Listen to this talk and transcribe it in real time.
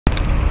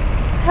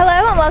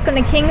and welcome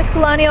to King's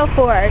Colonial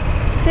Ford.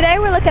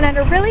 Today we're looking at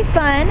a really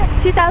fun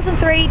 2003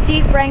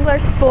 Jeep Wrangler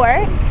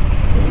Sport.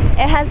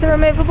 It has the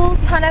removable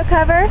tonneau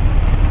cover,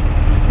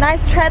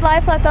 nice tread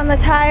life left on the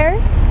tires,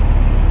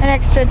 an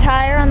extra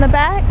tire on the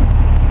back.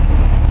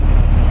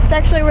 It's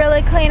actually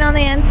really clean on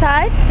the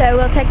inside, so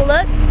we'll take a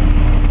look.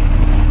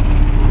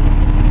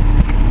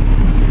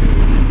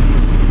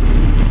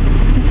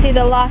 You see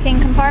the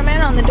locking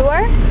compartment on the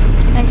door,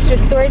 extra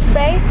storage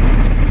space.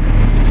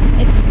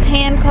 It's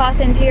tan cloth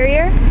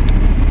interior.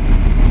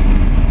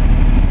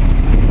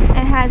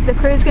 It has the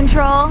cruise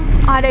control,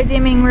 auto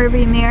dimming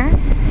rearview mirror.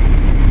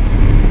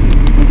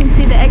 You can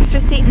see the extra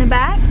seat in the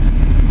back,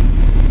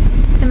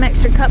 some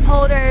extra cup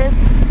holders,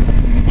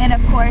 and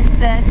of course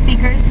the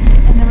speakers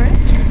in the roof.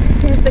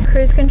 Here's the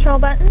cruise control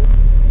buttons.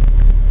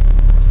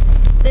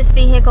 This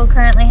vehicle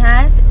currently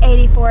has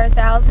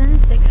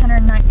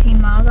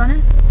 84,619 miles on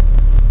it.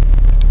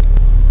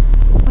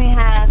 We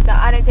have the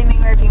auto dimming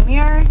rearview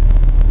mirror,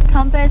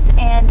 compass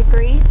and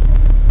degrees,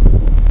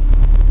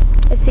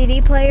 a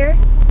CD player,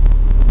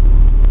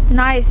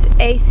 nice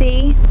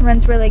AC,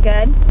 runs really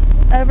good,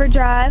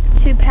 overdrive,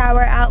 2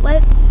 power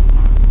outlets,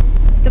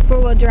 the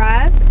 4-wheel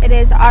drive, it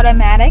is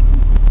automatic.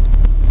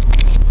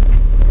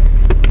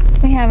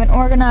 We have an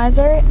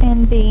organizer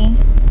in the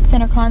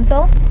center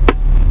console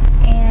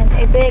and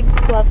a big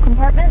glove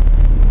compartment.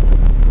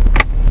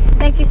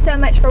 Thank you so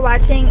much for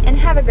watching and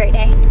have a great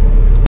day.